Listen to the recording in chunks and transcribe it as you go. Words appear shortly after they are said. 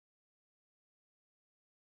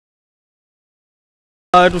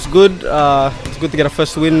It was good. It's good to get a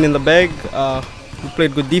first win in the bag. We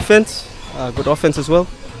played good defense, good offense as well.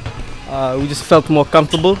 We just felt more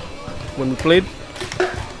comfortable when we played.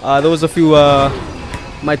 There was a few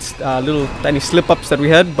little tiny slip-ups that we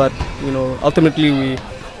had, but ultimately we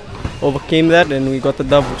overcame that and we got the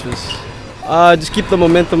dub, which was just keep the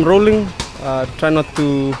momentum rolling. Try not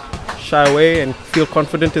to shy away and feel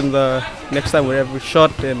confident in the next time wherever we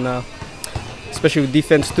shot, and especially with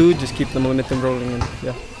defense too, just keep the momentum rolling. And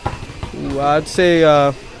yeah, I'd say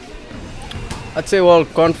we're all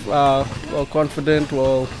confident, we're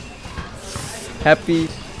all happy.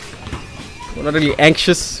 We're not really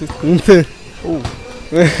anxious. Oh.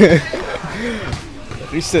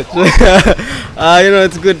 Research.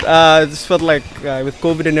 It's good. I just felt like with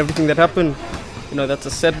COVID and everything that happened, that's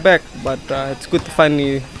a setback. But it's good to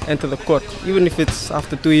finally enter the court, even if it's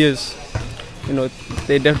after 2 years.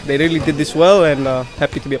 They really did this well, and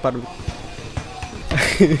happy to be a part of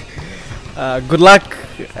it. Good luck,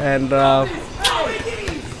 and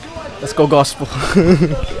let's go gospel.